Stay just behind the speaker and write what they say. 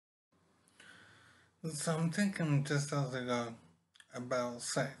So I'm thinking just as I go about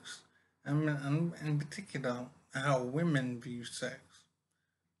sex, and in particular how women view sex,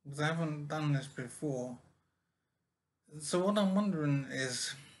 because I haven't done this before. So what I'm wondering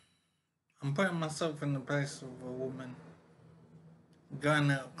is, I'm putting myself in the place of a woman going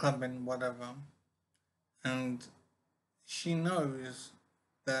out clubbing, whatever, and she knows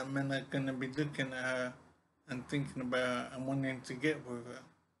that men are gonna be looking at her and thinking about her and wanting to get with her.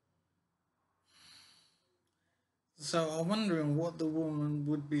 So I'm wondering what the woman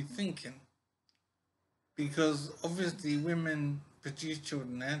would be thinking, because obviously women produce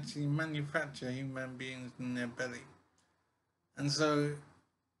children, they actually manufacture human beings in their belly. And so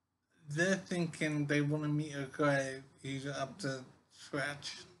they're thinking they want to meet a guy who's up to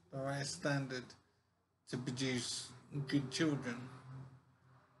scratch, the right standard to produce good children.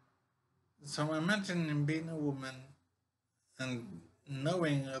 So imagine being a woman and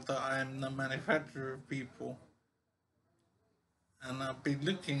knowing that I am the manufacturer of people, and I'll be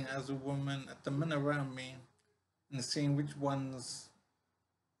looking as a woman at the men around me and seeing which ones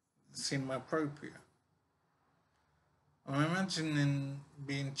seem appropriate. I'm imagining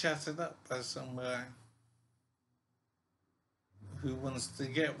being chatted up by some guy who wants to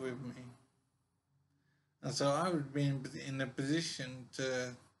get with me. And so I would be in a position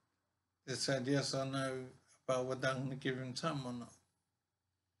to decide yes or no about whether I'm going to give him time or not.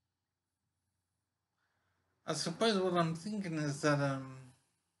 I suppose what I'm thinking is that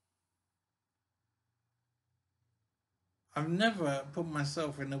I've never put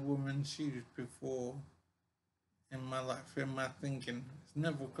myself in a woman's shoes before in my life, in my thinking. It's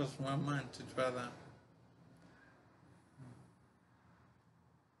never crossed my mind to try that.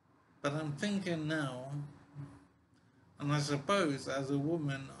 But I'm thinking now, and I suppose as a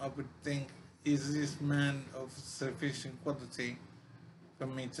woman, I would think, is this man of sufficient quality for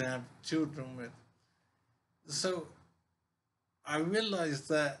me to have children with? So I realize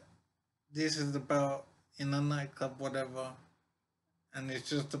that this is about in a nightclub, whatever, and it's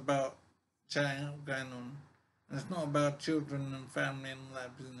just about chatting up going on. And it's not about children and family and all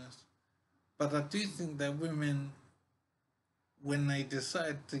that business. But I do think that women, when they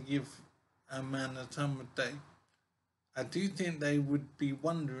decide to give a man a time of day, I do think they would be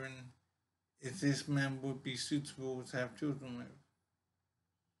wondering if this man would be suitable to have children with.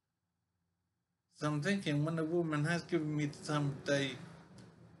 So I'm thinking when a woman has given me the time of day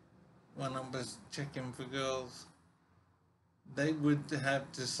when I was checking for girls, they would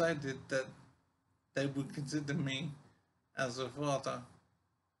have decided that they would consider me as a father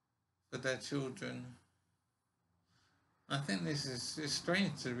for their children. I think this is it's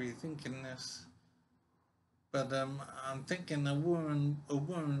strange to be thinking this, but I'm thinking a woman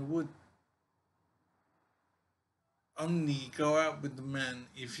would only go out with the man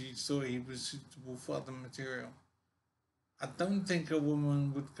if she saw he was suitable father material. I don't think a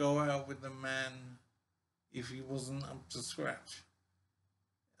woman would go out with a man if he wasn't up to scratch.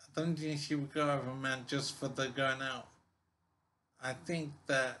 I don't think she would go out with a man just for the going out. I think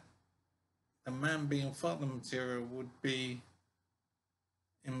that the man being father material would be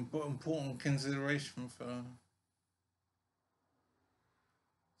important consideration for her.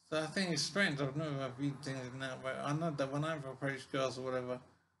 So I think it's strange. I've never viewed things in that way. I know that when I've approached girls or whatever,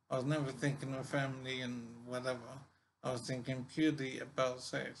 I was never thinking of family and whatever. I was thinking purely about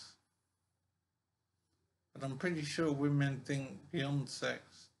sex. But I'm pretty sure women think beyond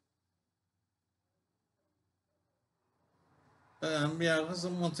sex. Yeah, I've got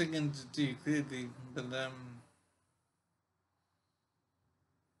some more thinking to do clearly, but I'm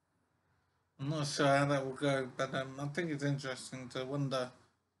not sure how that will go. But I think it's interesting to wonder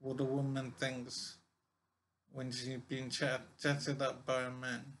what a woman thinks when she's been chatted up by a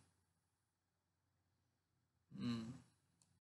man.